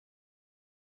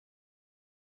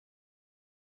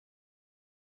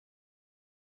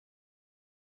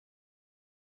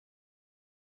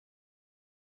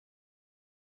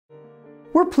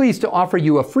We're pleased to offer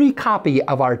you a free copy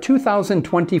of our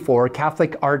 2024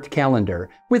 Catholic Art Calendar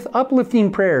with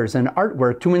uplifting prayers and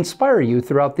artwork to inspire you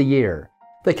throughout the year.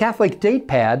 The Catholic Date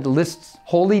Pad lists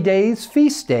holy days,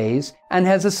 feast days, and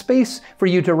has a space for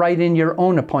you to write in your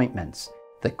own appointments.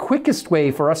 The quickest way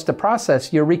for us to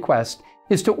process your request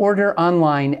is to order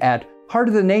online at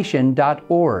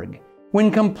heartofthenation.org.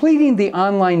 When completing the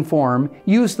online form,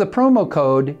 use the promo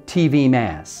code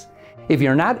TVMass. If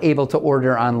you're not able to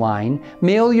order online,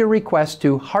 mail your request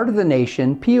to Heart of the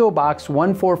Nation, P.O. Box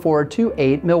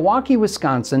 14428, Milwaukee,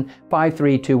 Wisconsin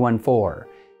 53214.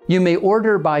 You may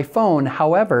order by phone,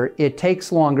 however, it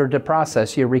takes longer to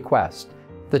process your request.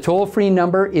 The toll-free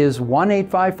number is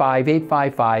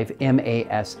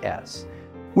 1-855-855-MASS.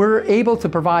 We're able to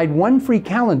provide one free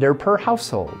calendar per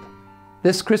household.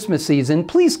 This Christmas season,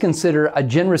 please consider a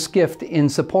generous gift in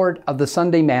support of the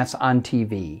Sunday Mass on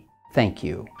TV. Thank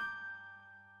you.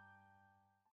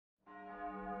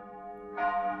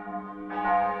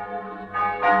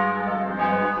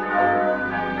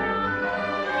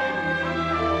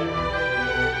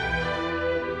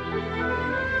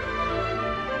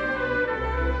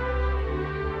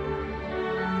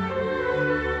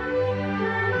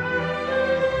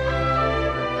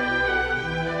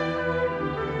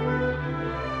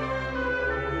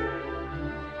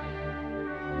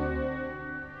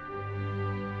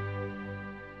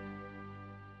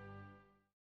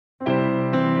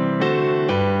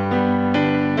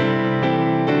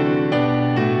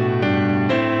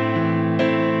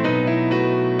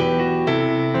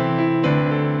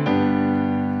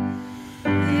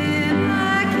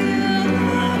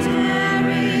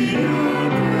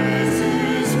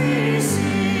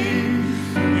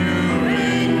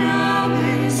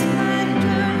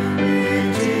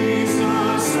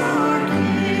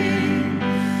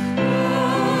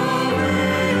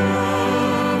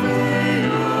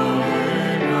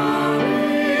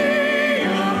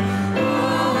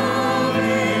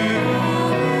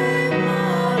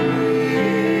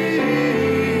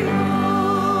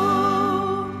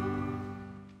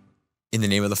 In the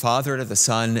name of the Father, and of the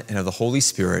Son, and of the Holy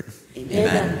Spirit.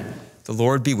 Amen. The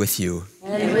Lord be with you.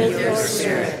 And with your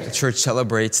spirit. The Church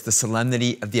celebrates the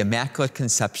solemnity of the Immaculate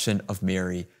Conception of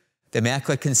Mary. The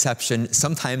Immaculate Conception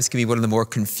sometimes can be one of the more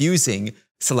confusing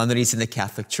solemnities in the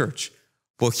Catholic Church.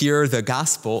 We'll hear the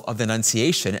Gospel of the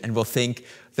Annunciation, and we'll think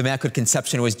the Immaculate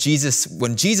Conception was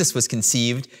when Jesus was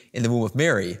conceived in the womb of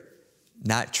Mary.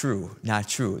 Not true, not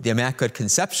true. The Immaculate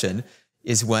Conception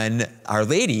is when Our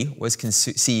Lady was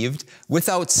conceived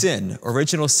without sin,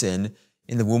 original sin,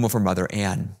 in the womb of her mother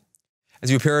Anne.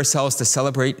 As we prepare ourselves to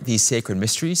celebrate these sacred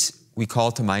mysteries, we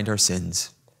call to mind our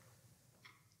sins.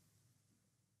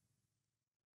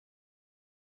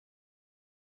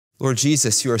 Lord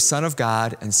Jesus, you are Son of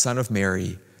God and Son of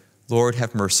Mary. Lord,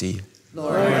 have mercy.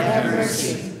 Lord, have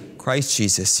mercy. Christ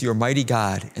Jesus, you are mighty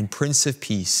God and Prince of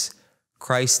Peace.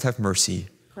 Christ, have mercy.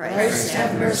 Christ,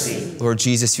 have mercy. Lord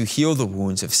Jesus, you heal the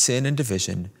wounds of sin and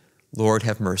division. Lord,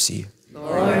 have mercy.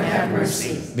 Lord, have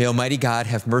mercy. May Almighty God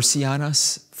have mercy on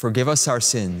us, forgive us our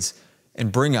sins,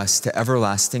 and bring us to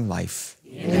everlasting life.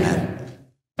 Amen.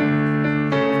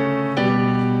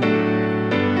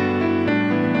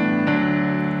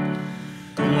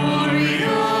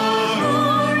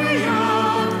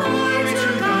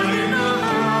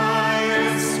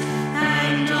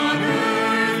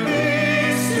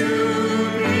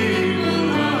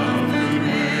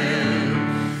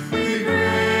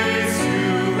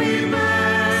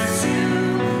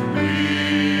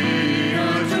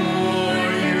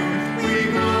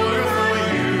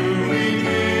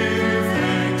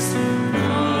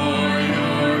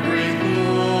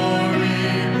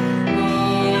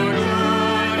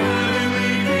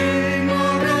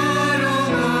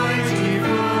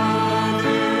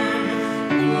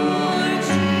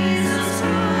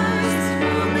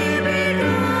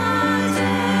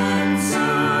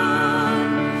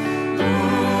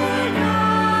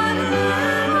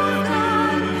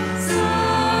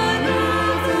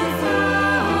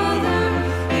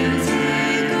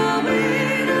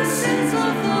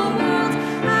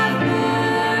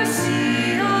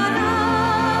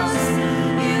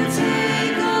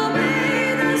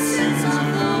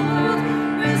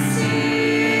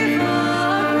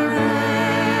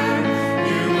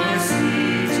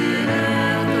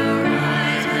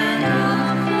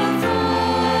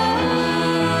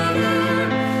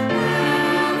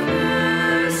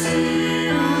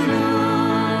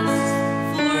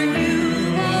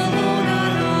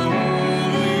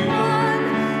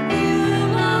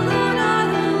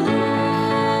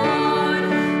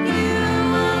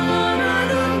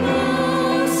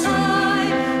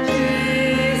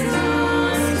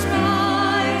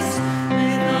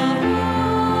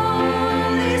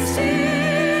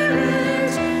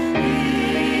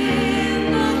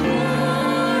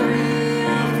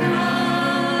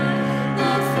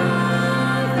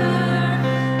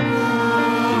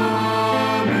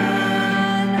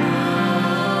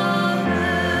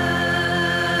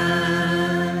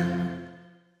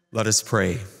 Let us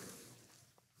pray.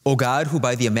 O God, who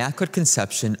by the Immaculate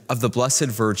Conception of the Blessed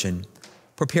Virgin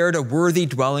prepared a worthy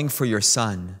dwelling for your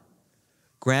Son,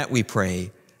 grant, we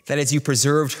pray, that as you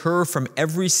preserved her from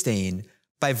every stain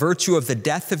by virtue of the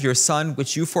death of your Son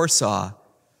which you foresaw,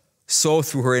 so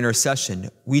through her intercession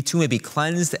we too may be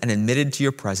cleansed and admitted to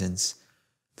your presence.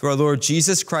 Through our Lord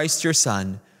Jesus Christ, your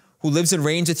Son, who lives and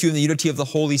reigns with you in the unity of the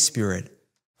Holy Spirit,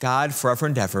 God forever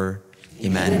and ever.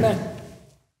 Amen. Amen.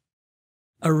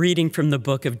 A reading from the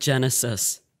book of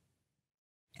Genesis.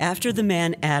 After the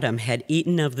man Adam had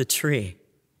eaten of the tree,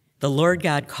 the Lord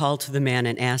God called to the man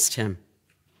and asked him,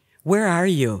 "Where are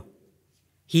you?"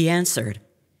 He answered,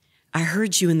 "I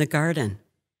heard you in the garden,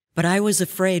 but I was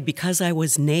afraid because I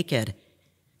was naked,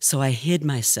 so I hid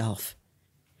myself."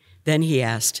 Then he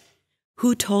asked,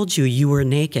 "Who told you you were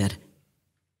naked?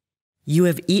 You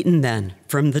have eaten then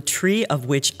from the tree of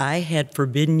which I had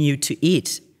forbidden you to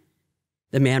eat."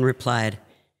 The man replied,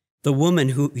 "The woman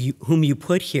whom you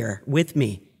put here with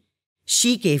me,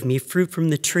 she gave me fruit from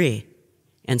the tree,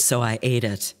 and so I ate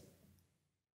it."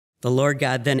 The Lord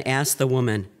God then asked the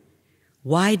woman,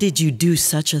 "Why did you do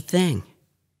such a thing?"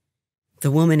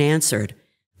 The woman answered,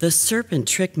 "The serpent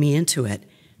tricked me into it,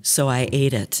 so I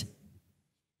ate it."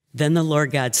 Then the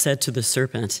Lord God said to the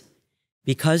serpent,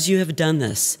 "Because you have done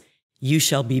this, you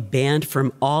shall be banned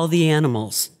from all the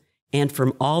animals and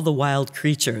from all the wild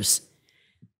creatures.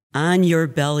 On your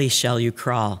belly shall you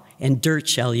crawl, and dirt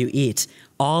shall you eat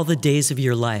all the days of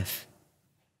your life.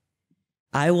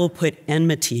 I will put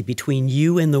enmity between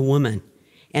you and the woman,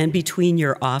 and between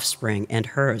your offspring and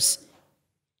hers.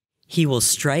 He will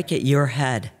strike at your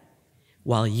head,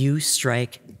 while you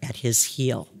strike at his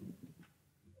heel."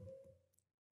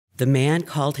 The man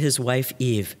called his wife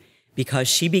Eve, because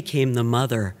she became the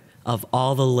mother of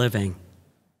all the living.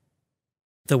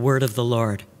 The word of the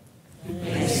Lord.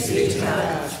 Thanks be to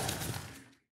God.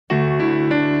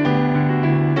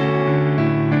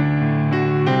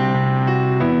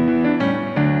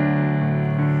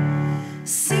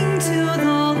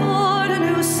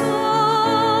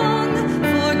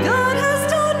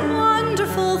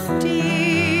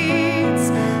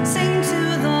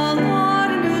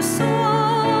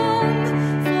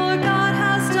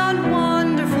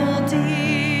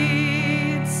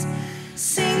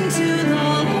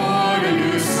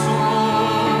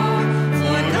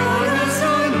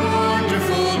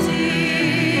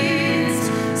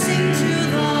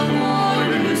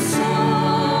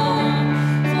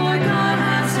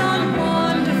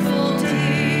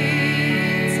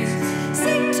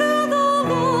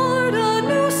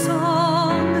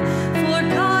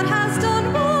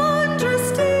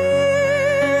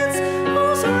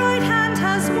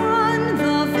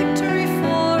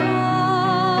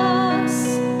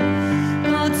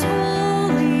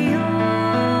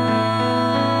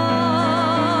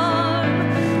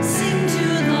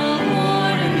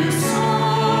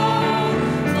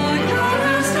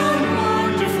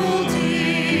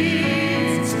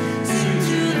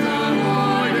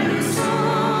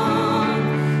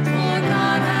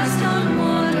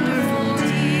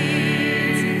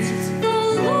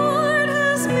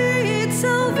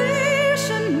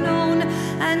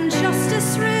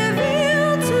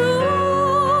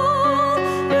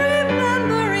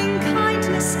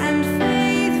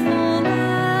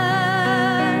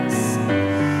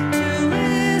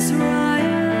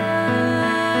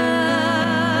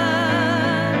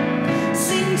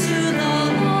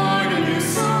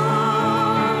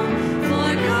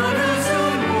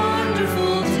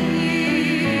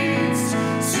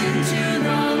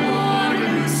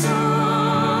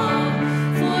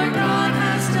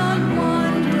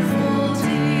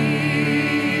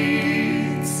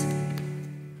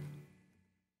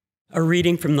 A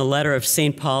reading from the letter of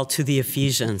St. Paul to the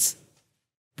Ephesians.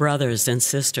 Brothers and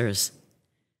sisters,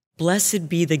 blessed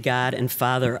be the God and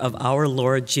Father of our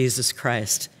Lord Jesus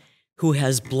Christ, who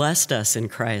has blessed us in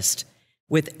Christ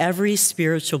with every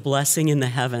spiritual blessing in the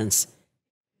heavens,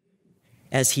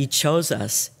 as he chose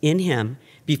us in him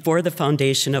before the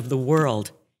foundation of the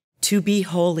world to be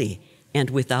holy and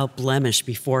without blemish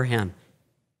before him.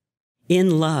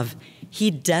 In love,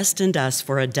 he destined us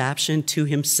for adoption to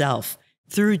himself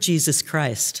through Jesus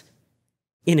Christ,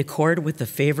 in accord with the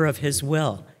favor of his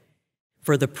will,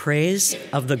 for the praise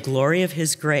of the glory of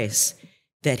his grace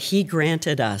that he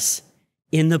granted us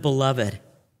in the Beloved.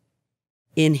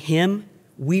 In him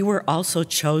we were also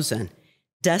chosen,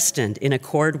 destined in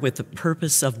accord with the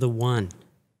purpose of the One,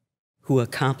 who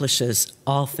accomplishes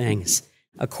all things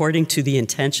according to the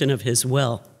intention of his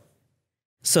will,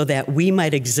 so that we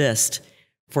might exist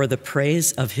for the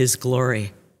praise of his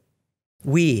glory.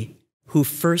 We who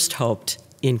first hoped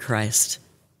in Christ.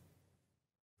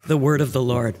 The word of the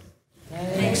Lord.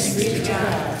 Thanks be to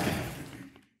God.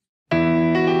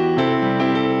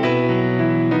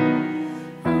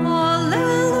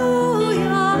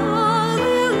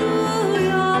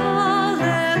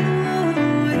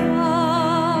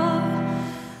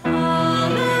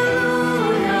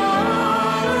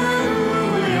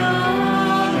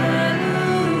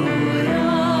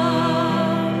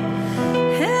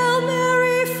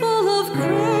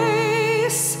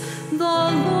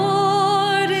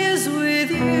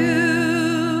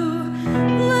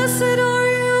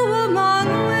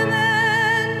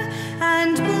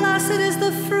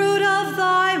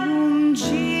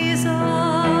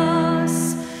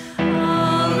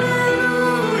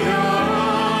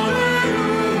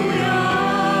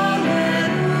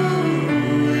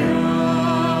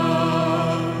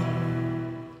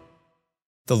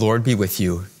 The Lord be with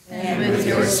you. And with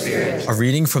your spirit. A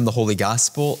reading from the Holy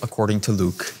Gospel according to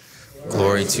Luke.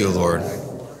 Glory to you, Lord.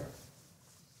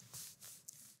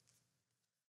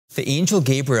 The angel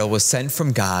Gabriel was sent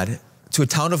from God to a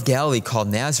town of Galilee called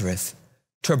Nazareth,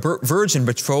 to a virgin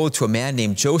betrothed to a man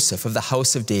named Joseph of the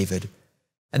house of David,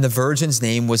 and the virgin's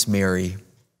name was Mary.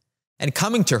 And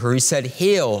coming to her, he said,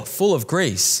 "Hail, full of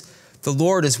grace, the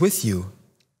Lord is with you."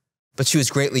 But she was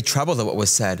greatly troubled at what was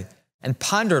said, and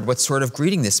pondered what sort of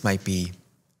greeting this might be.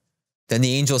 Then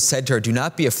the angel said to her, "Do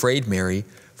not be afraid, Mary,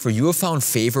 for you have found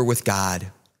favor with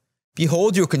God.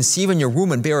 Behold, you will conceive in your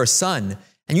womb and bear a son,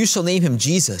 and you shall name him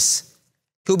Jesus.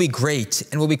 He will be great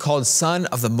and will be called Son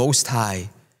of the Most High.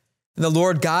 And the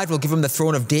Lord God will give him the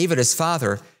throne of David his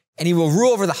father, and he will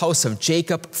rule over the house of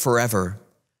Jacob forever.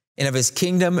 And of his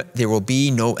kingdom there will be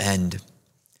no end."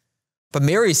 But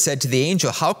Mary said to the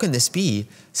angel, "How can this be,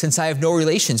 since I have no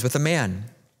relations with a man?"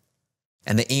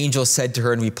 And the angel said to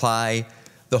her in reply,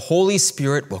 "The Holy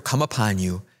Spirit will come upon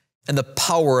you, and the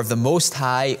power of the Most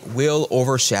High will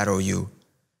overshadow you.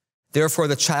 Therefore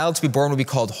the child to be born will be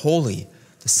called Holy,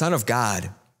 the Son of God.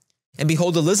 And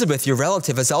behold, Elizabeth, your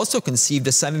relative, has also conceived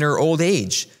a son in her old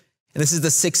age. And this is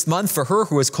the 6th month for her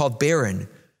who is called barren,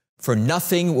 for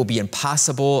nothing will be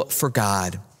impossible for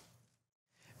God."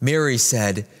 Mary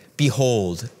said,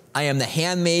 "Behold, I am the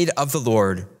handmaid of the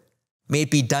Lord. May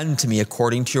it be done to me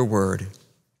according to your word."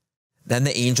 Then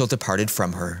the angel departed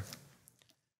from her.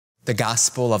 The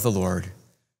Gospel of the Lord.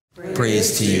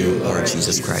 Praise to you, Lord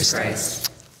Jesus Christ.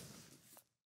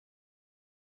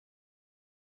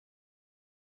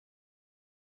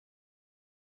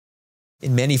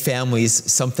 In many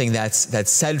families, something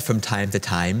that's said from time to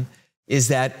time is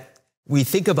that we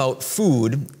think about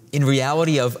food in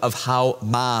reality of how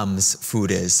mom's food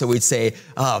is. So we'd say,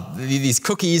 "Oh, these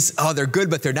cookies, they're good,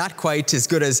 but they're not quite as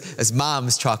good as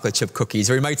mom's chocolate chip cookies."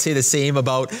 Or you might say the same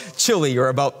about chili or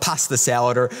about pasta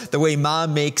salad or the way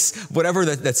mom makes whatever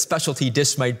that specialty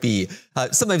dish might be.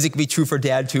 Sometimes it can be true for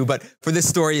dad too, but for this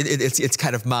story, it's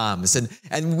kind of mom's.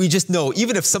 And we just know,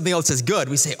 even if something else is good,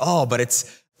 we say, "Oh, but it's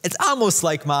almost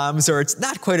like mom's," or "It's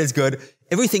not quite as good."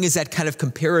 Everything is that kind of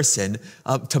comparison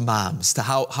to mom's, to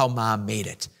how mom made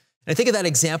it. And I think of that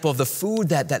example of the food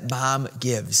that mom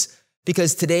gives,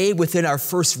 because today within our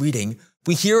first reading,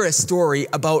 we hear a story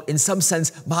about, in some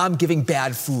sense, mom giving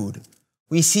bad food.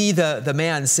 We see the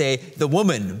man say, "The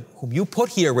woman whom you put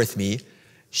here with me,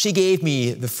 she gave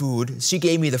me the food, she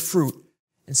gave me the fruit,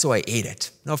 and so I ate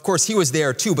it." Now, of course, he was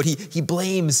there too, but he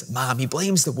blames mom, he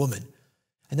blames the woman.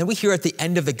 And then we hear at the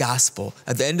end of the gospel,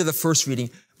 at the end of the first reading,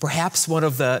 perhaps one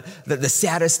of the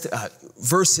saddest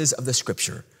verses of the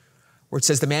scripture, where it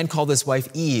says, "The man called his wife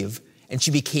Eve, and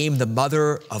she became the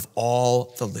mother of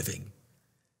all the living."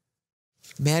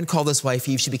 Man called his wife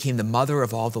Eve, she became the mother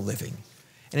of all the living.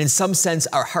 And in some sense,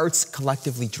 our hearts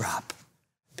collectively drop,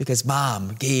 because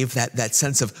mom gave that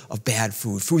sense of bad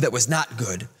food. Food that was not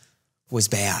good was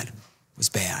bad, was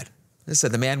bad. As I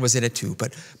said, the man was in it too,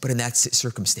 but in that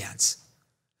circumstance.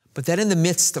 But then in the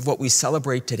midst of what we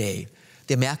celebrate today,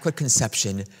 the Immaculate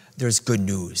Conception, there's good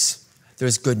news.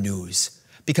 There's good news.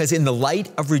 Because in the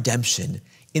light of redemption,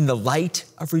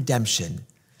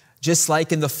 just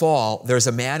like in the fall, there's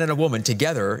a man and a woman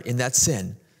together in that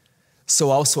sin, so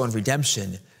also in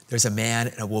redemption, there's a man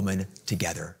and a woman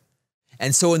together.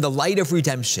 And so in the light of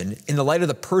redemption, in the light of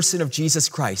the person of Jesus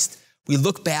Christ, we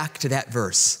look back to that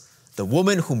verse, "The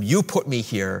woman whom you put me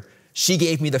here, she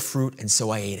gave me the fruit, and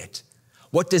so I ate it."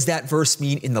 What does that verse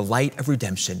mean in the light of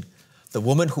redemption? The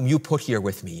woman whom you put here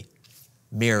with me,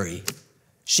 Mary,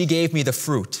 she gave me the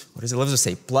fruit. What does Elizabeth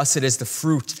say? "Blessed is the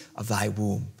fruit of thy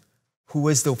womb." Who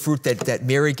is the fruit that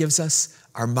Mary gives us?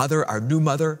 Our mother, our new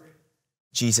mother,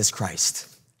 Jesus Christ.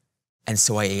 And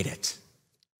so I ate it.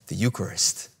 The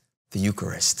Eucharist, the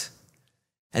Eucharist.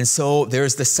 And so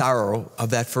there's the sorrow of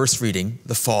that first reading,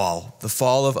 the fall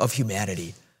of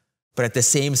humanity. But at the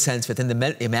same sense, within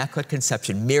the Immaculate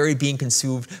Conception, Mary being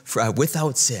conceived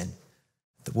without sin,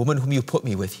 the woman whom you put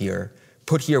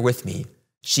here with me,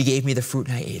 she gave me the fruit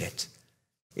and I ate it.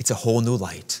 It's a whole new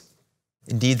light.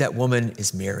 Indeed, that woman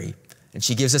is Mary, and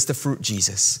she gives us the fruit,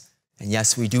 Jesus. And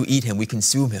yes, we do eat him, we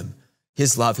consume him,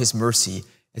 his love, his mercy,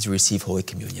 as we receive Holy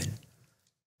Communion.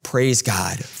 Praise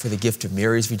God for the gift of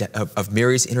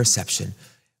Mary's intercession,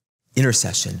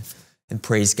 and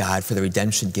praise God for the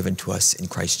redemption given to us in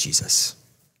Christ Jesus.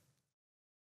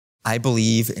 I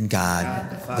believe in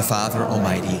God, the Father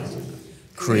Almighty,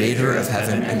 creator of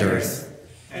heaven and earth,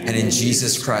 and in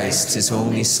Jesus Christ, his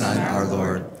only Son, our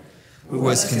Lord, who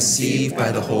was conceived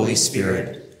by the Holy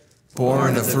Spirit,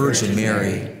 born of Virgin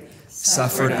Mary,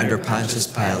 suffered under Pontius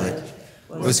Pilate,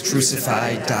 was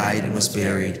crucified, died, and was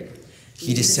buried.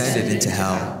 He descended into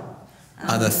hell.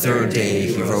 On the third day,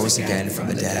 he rose again from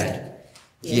the dead.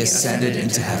 He ascended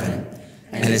into heaven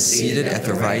and is seated at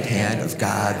the right hand of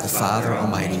God, the Father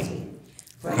Almighty.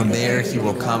 From there, he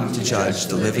will come to judge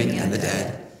the living and the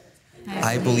dead.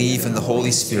 I believe in the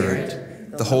Holy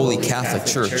Spirit, the Holy Catholic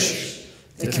Church,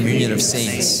 the communion of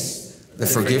saints, the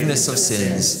forgiveness of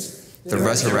sins, the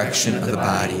resurrection of the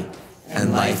body,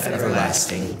 and life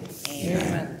everlasting.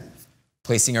 Amen.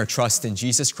 Placing our trust in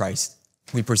Jesus Christ,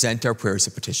 we present our prayers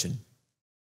of petition.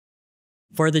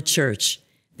 For the Church,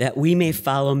 that we may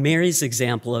follow Mary's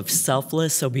example of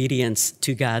selfless obedience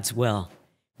to God's will,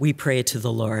 we pray to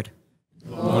the Lord.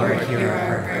 Lord, hear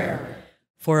our prayer.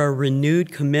 For a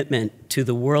renewed commitment to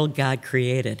the world God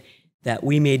created, that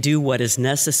we may do what is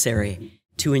necessary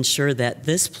to ensure that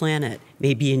this planet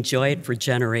may be enjoyed for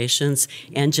generations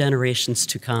and generations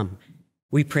to come,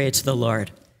 we pray to the Lord.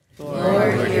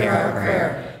 Lord, hear our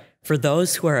prayer. For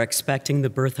those who are expecting the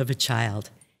birth of a child,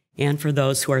 and for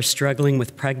those who are struggling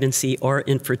with pregnancy or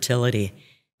infertility,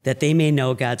 that they may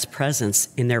know God's presence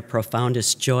in their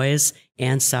profoundest joys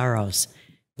and sorrows,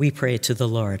 we pray to the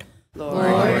Lord.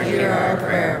 Lord, hear our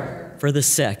prayer. For the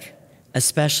sick,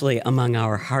 especially among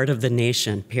our Heart of the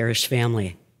Nation Parish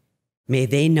family, may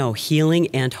they know healing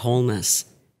and wholeness,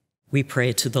 we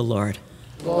pray to the Lord.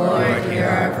 Lord, hear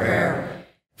our prayer.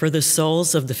 For the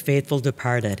souls of the faithful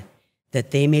departed,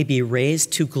 that they may be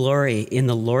raised to glory in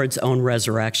the Lord's own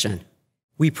resurrection,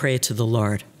 we pray to the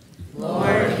Lord.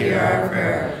 Lord, hear our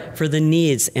prayer. For the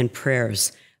needs and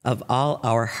prayers of all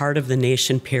our Heart of the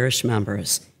Nation Parish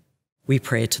members, we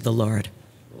pray to the Lord.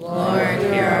 Lord,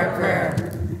 hear our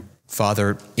prayer.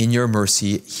 Father, in your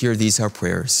mercy, hear these our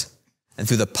prayers, and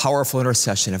through the powerful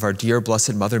intercession of our dear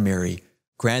Blessed Mother Mary,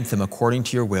 grant them according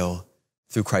to your will,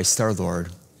 through Christ our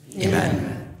Lord.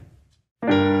 Amen.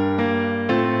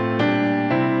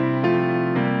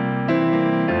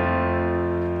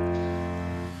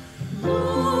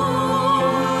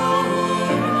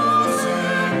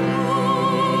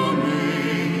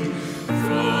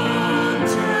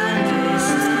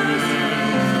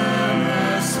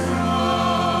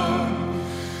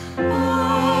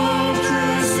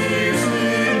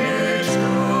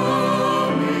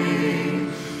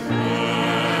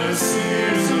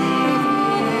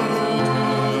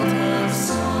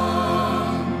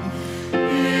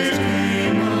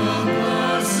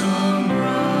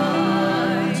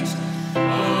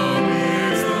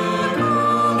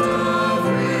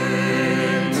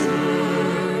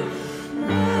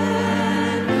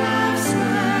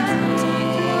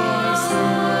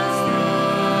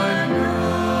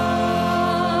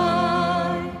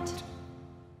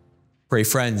 Pray,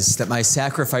 friends, that my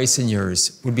sacrifice and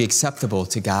yours would be acceptable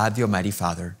to God, the Almighty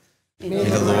Father. May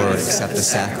the Lord accept the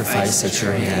sacrifice at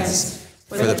your hands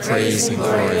for the praise and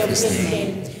glory of his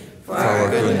name, for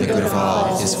our good and the good of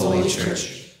all his holy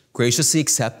church. Graciously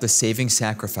accept the saving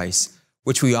sacrifice,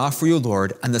 which we offer you,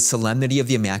 Lord, on the solemnity of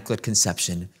the Immaculate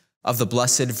Conception of the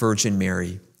Blessed Virgin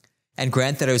Mary, and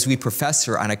grant that as we profess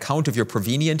her on account of your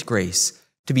prevenient grace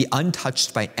to be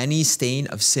untouched by any stain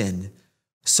of sin,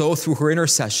 so through her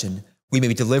intercession we may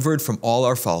be delivered from all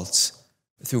our faults.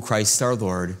 Through Christ our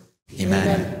Lord.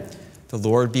 Amen. The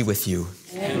Lord be with you.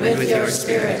 And with your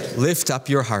spirit. Lift up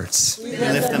your hearts. We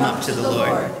lift them up to the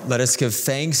Lord. Let us give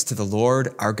thanks to the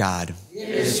Lord our God. It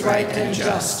is right and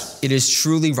just. It is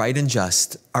truly right and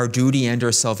just, our duty and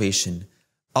our salvation,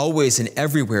 always and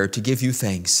everywhere to give you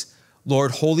thanks,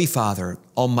 Lord, Holy Father,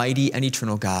 Almighty and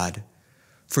eternal God.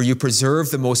 For you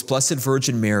preserve the most blessed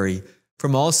Virgin Mary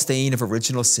from all stain of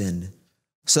original sin,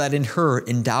 so that in her,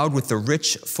 endowed with the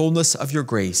rich fullness of your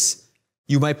grace,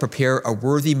 you might prepare a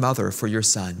worthy mother for your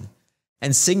Son,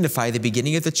 and signify the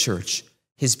beginning of the Church,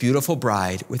 his beautiful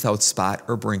bride without spot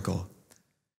or wrinkle.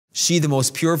 She, the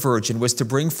most pure Virgin, was to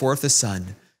bring forth a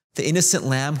Son, the innocent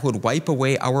Lamb who would wipe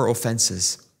away our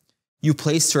offenses. You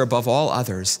placed her above all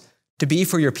others to be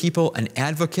for your people an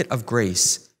advocate of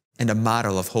grace and a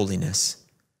model of holiness.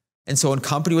 And so in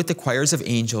company with the choirs of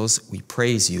angels, we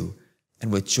praise you,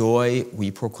 and with joy we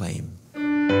proclaim.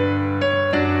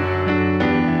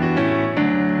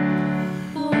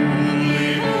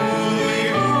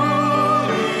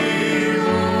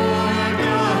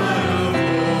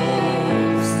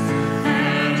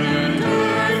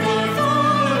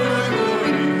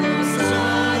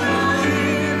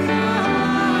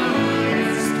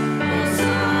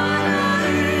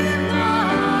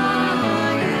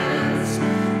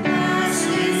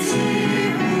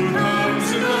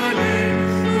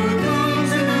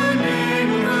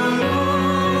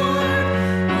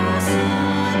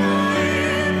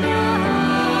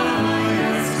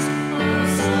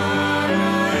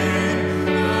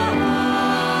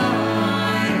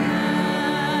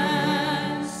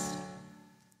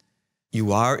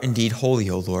 You are indeed holy,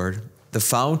 O Lord, the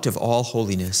fount of all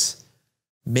holiness.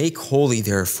 Make holy,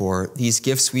 therefore, these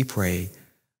gifts, we pray,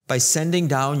 by sending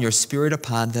down your Spirit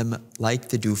upon them like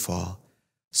the dewfall,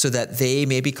 so that they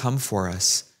may become for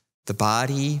us the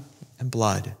body and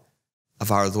blood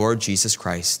of our Lord Jesus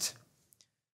Christ.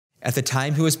 At the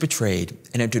time he was betrayed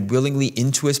and entered willingly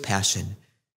into his passion,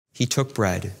 he took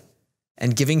bread,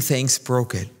 and giving thanks,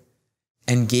 broke it,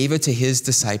 and gave it to his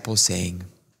disciples, saying,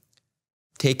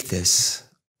 "Take this,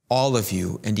 all of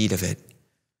you, and eat of it,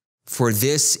 for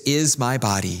this is my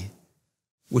body,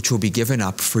 which will be given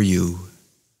up for you."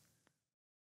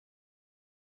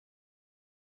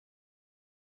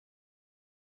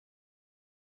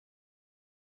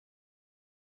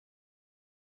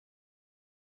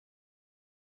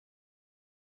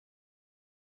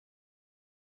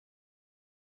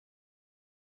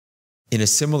 In a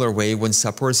similar way, when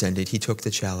supper was ended, he took the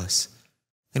chalice,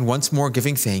 and once more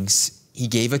giving thanks, he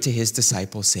gave it to his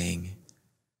disciples, saying,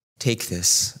 "Take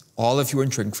this, all of you, and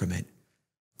drink from it,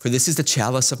 for this is the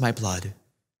chalice of my blood,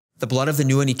 the blood of the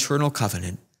new and eternal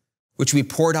covenant, which we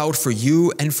poured out for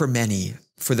you and for many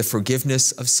for the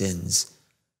forgiveness of sins.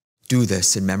 Do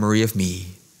this in memory of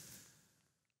me."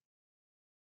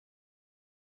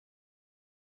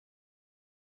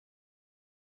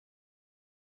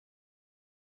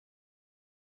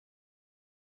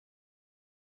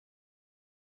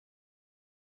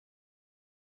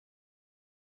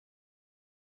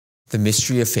 The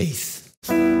mystery of faith.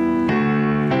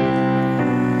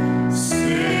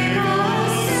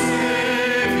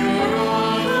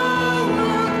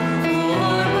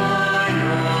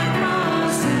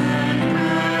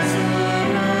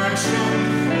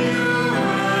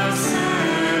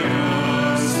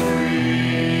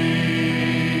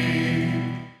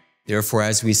 Therefore,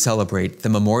 as we celebrate the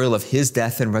memorial of his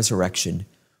death and resurrection,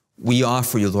 we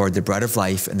offer you, Lord, the bread of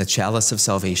life and the chalice of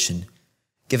salvation,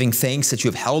 giving thanks that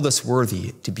you have held us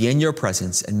worthy to be in your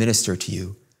presence and minister to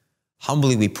you.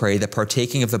 Humbly we pray that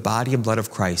partaking of the body and blood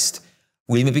of Christ,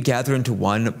 we may be gathered into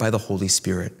one by the Holy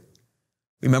Spirit.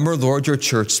 Remember, Lord, your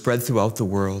church spread throughout the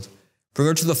world. Bring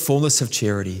her to the fullness of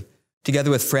charity, together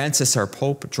with Francis, our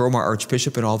Pope, Jerome, our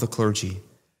Archbishop, and all the clergy.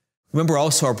 Remember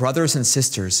also our brothers and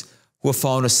sisters who have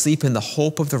fallen asleep in the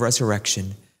hope of the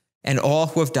resurrection, and all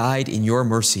who have died in your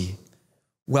mercy.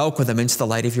 Welcome them into the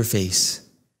light of your face.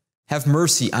 Have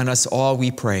mercy on us all,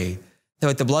 we pray, that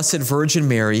with the Blessed Virgin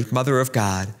Mary, Mother of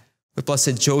God, with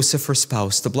Blessed Joseph, her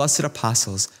spouse, the blessed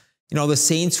apostles, and all the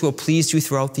saints who have pleased you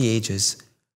throughout the ages,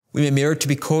 we may merit to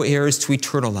be co-heirs to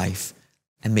eternal life,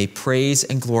 and may praise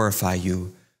and glorify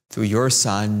you through your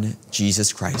Son,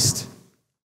 Jesus Christ.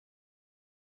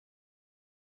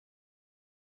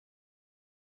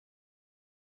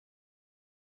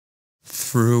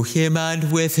 Through him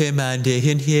and with him and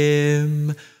in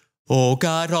him, O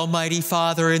God, Almighty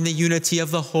Father, in the unity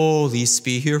of the Holy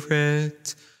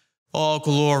Spirit, all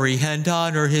glory and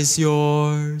honor is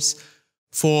yours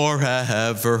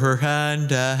forever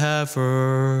and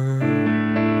ever.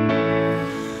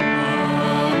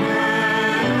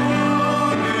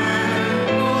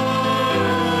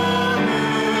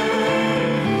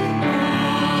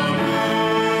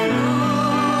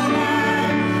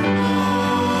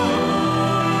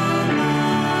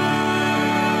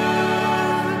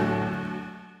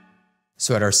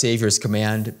 So at our Savior's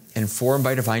command, informed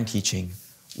by divine teaching,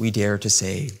 we dare to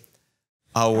say,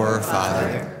 Our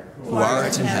Father, who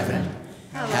art in heaven,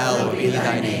 hallowed be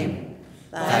thy name.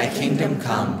 Thy kingdom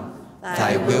come,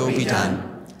 thy will be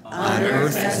done, on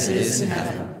earth as it is in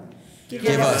heaven.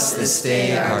 Give us this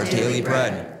day our daily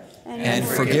bread, and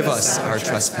forgive us our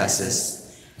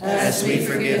trespasses, as we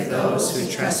forgive those who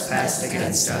trespass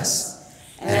against us.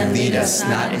 And lead us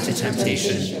not into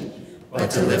temptation, but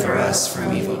deliver us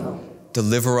from evil.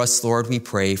 Deliver us, Lord, we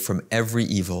pray, from every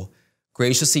evil.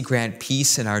 Graciously grant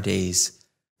peace in our days,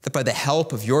 that by the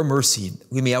help of your mercy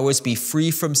we may always be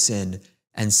free from sin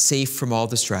and safe from all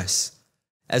distress,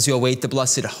 as we await the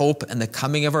blessed hope and the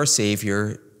coming of our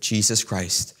Savior, Jesus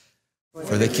Christ.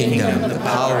 For the kingdom, the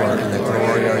power, and the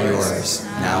glory are yours,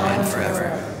 now and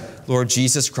forever. Lord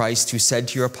Jesus Christ, who said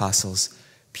to your apostles,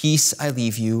 "Peace I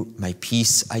leave you, my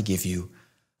peace I give you,"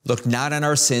 look not on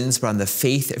our sins, but on the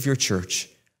faith of your church.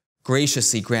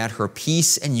 Graciously grant her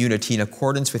peace and unity in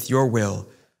accordance with your will,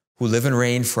 who live and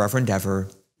reign forever and ever.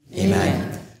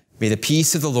 Amen. May the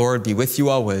peace of the Lord be with you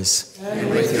always. And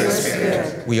with your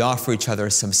spirit. We offer each other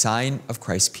some sign of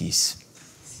Christ's peace.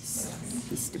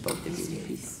 Peace to both of you.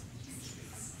 Peace.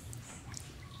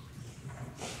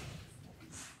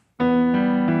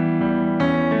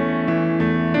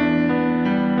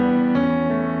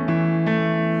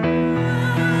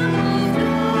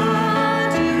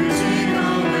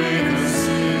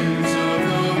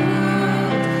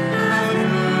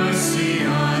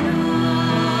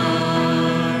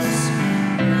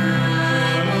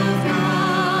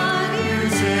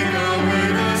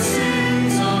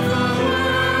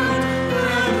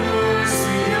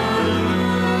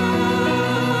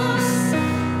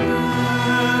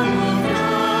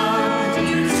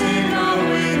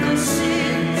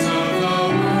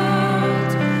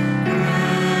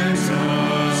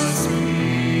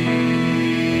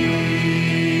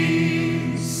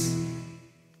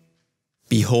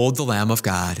 Behold the Lamb of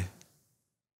God.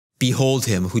 Behold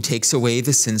him who takes away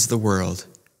the sins of the world.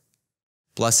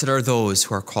 Blessed are those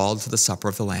who are called to the supper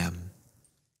of the Lamb.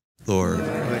 Lord,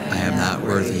 I am not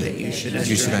worthy that you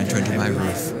should enter into my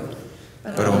roof,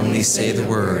 but only say the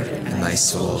word, and my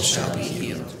soul shall be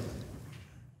healed.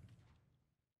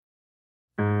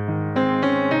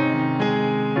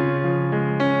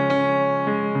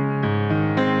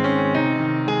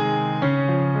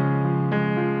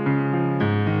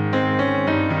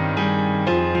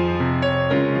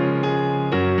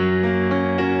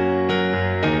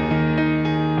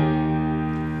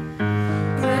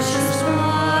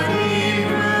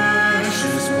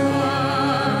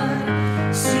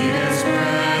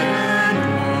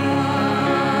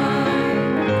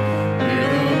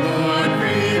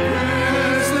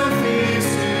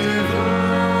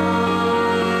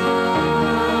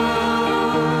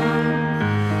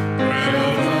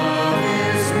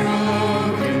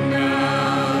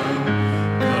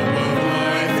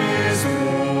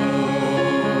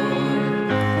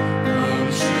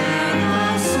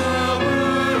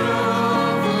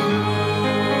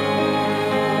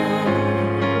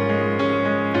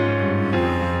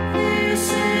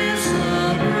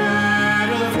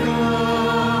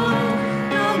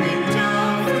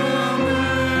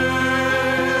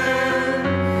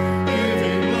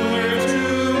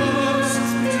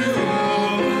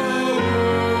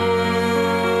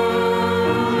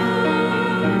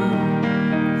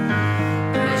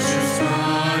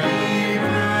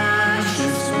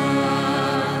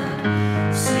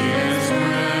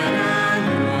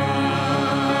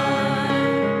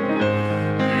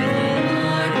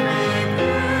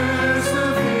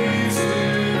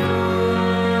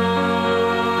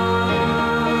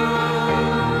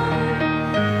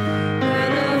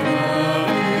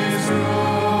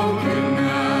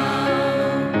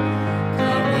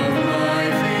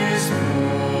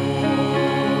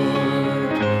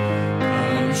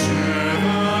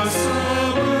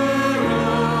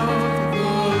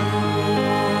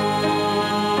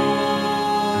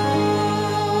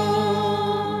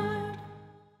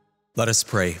 Let us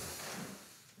pray.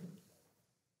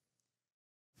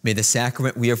 May the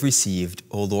sacrament we have received,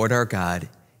 O Lord our God,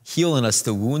 heal in us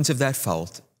the wounds of that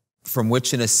fault, from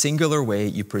which in a singular way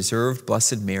you preserved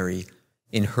Blessed Mary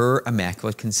in her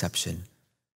Immaculate Conception.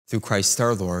 Through Christ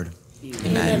our Lord.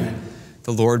 Amen.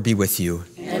 The Lord be with you.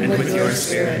 And with your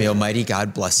spirit. May Almighty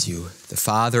God bless you, the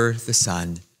Father, the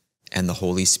Son, and the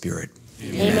Holy Spirit.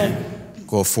 Amen.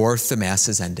 Go forth, the Mass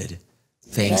is ended.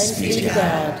 Thanks be to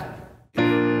God.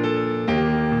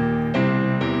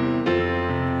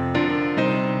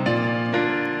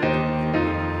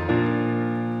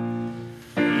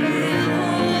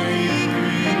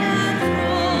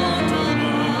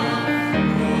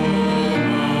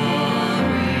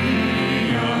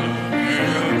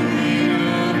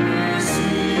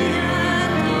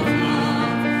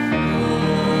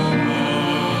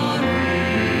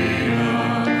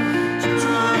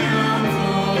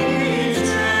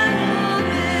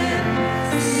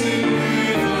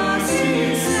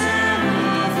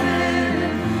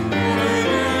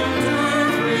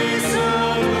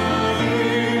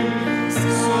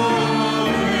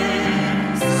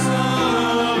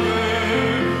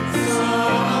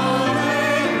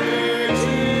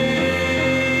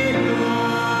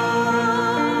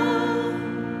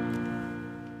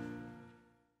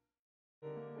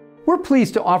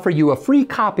 pleased to offer you a free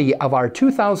copy of our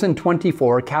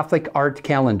 2024 Catholic Art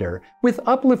Calendar with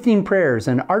uplifting prayers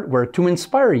and artwork to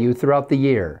inspire you throughout the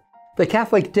year. The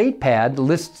Catholic Date Pad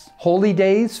lists holy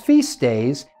days, feast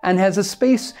days, and has a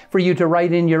space for you to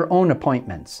write in your own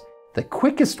appointments. The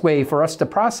quickest way for us to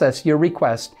process your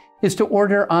request is to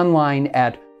order online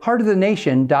at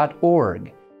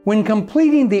heartofthenation.org. When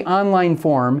completing the online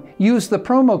form, use the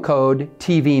promo code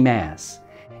TVMass.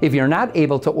 If you're not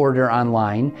able to order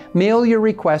online, mail your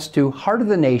request to Heart of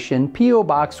the Nation, P.O.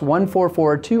 Box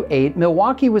 14428,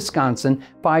 Milwaukee, Wisconsin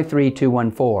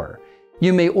 53214.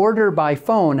 You may order by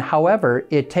phone, however,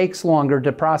 it takes longer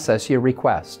to process your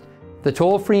request. The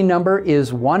toll-free number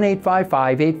is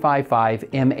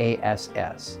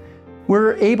 1-855-855-MASS.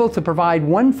 We're able to provide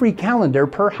one free calendar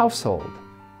per household.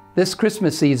 This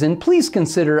Christmas season, please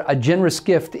consider a generous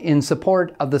gift in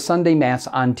support of the Sunday Mass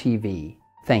on TV.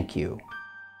 Thank you.